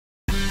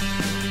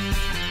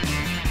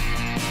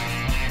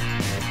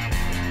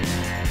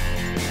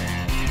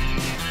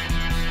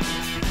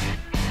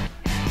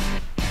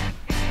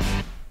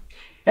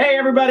Hey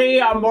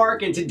everybody, I'm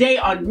Mark, and today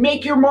on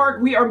Make Your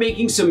Mark, we are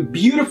making some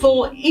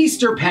beautiful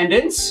Easter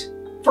pendants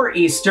for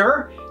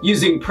Easter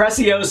using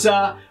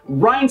Preciosa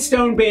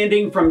rhinestone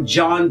banding from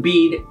John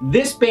Bead.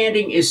 This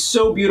banding is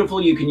so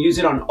beautiful, you can use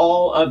it on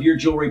all of your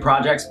jewelry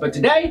projects, but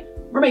today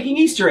we're making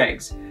Easter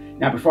eggs.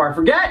 Now before I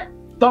forget,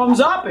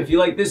 thumbs up if you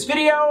like this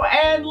video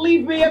and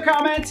leave me a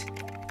comment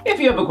if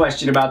you have a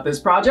question about this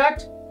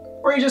project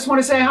or you just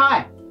want to say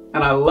hi.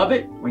 And I love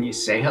it when you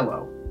say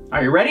hello.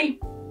 Are you ready?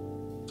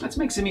 Let's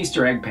make some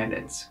Easter egg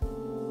pendants.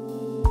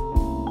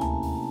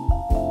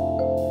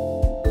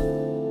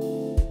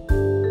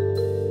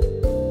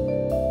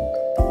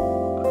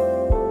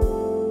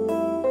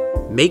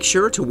 Make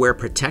sure to wear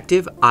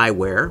protective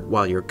eyewear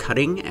while you're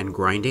cutting and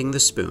grinding the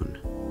spoon.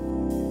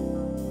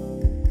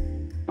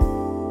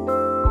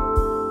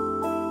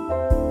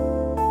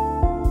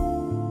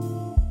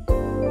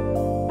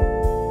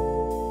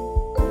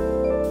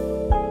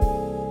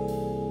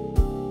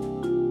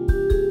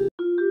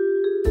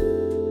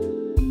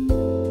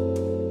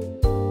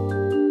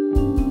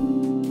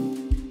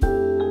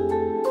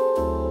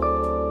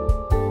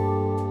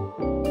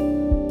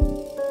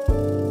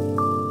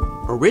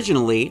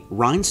 Originally,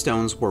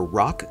 rhinestones were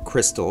rock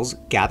crystals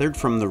gathered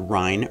from the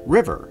Rhine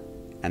River,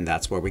 and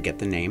that's where we get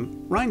the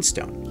name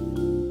rhinestone.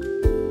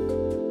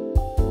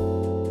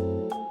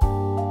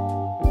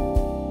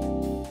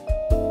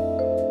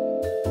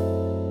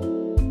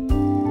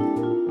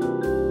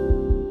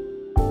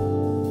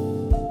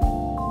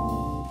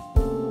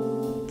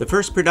 The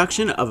first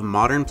production of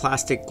modern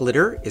plastic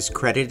glitter is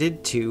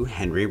credited to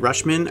Henry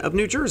Rushman of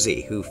New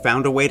Jersey, who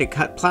found a way to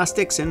cut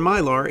plastics and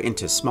mylar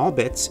into small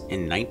bits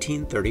in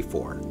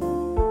 1934.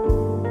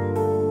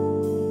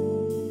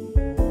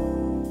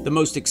 The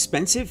most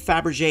expensive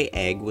Fabergé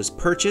egg was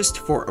purchased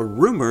for a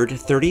rumored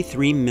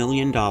 $33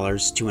 million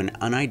to an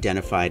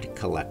unidentified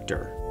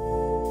collector.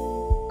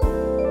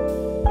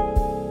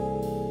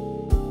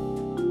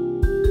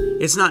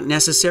 It's not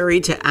necessary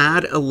to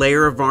add a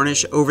layer of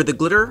varnish over the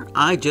glitter,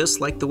 I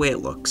just like the way it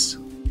looks.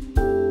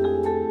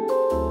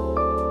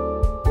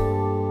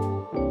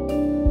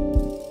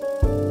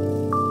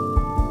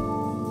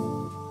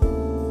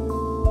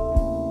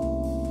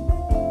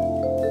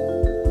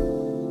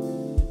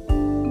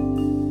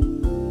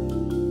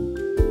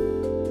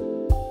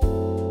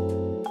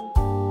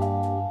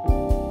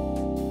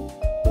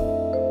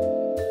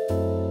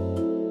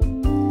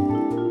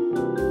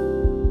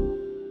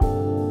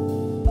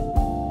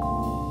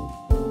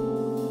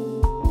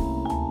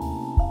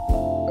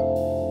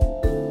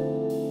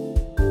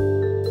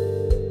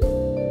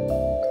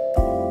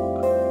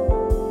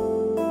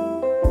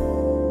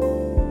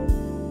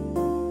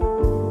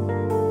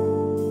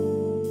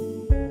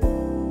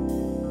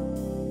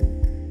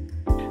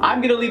 I'm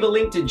going to leave a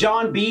link to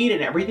John Bead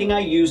and everything I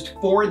used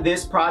for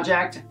this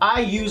project. I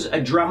use a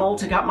Dremel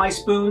to cut my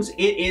spoons.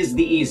 It is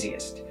the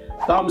easiest.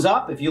 Thumbs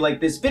up if you like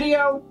this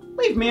video,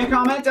 leave me a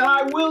comment and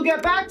I will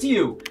get back to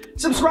you.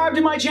 Subscribe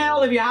to my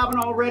channel if you haven't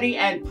already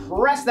and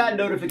press that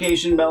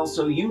notification bell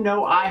so you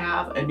know I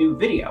have a new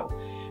video.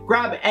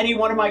 Grab any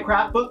one of my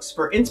craft books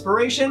for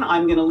inspiration.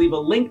 I'm going to leave a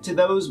link to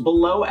those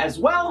below as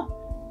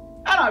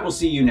well. And I will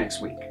see you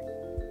next week.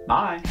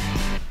 Bye.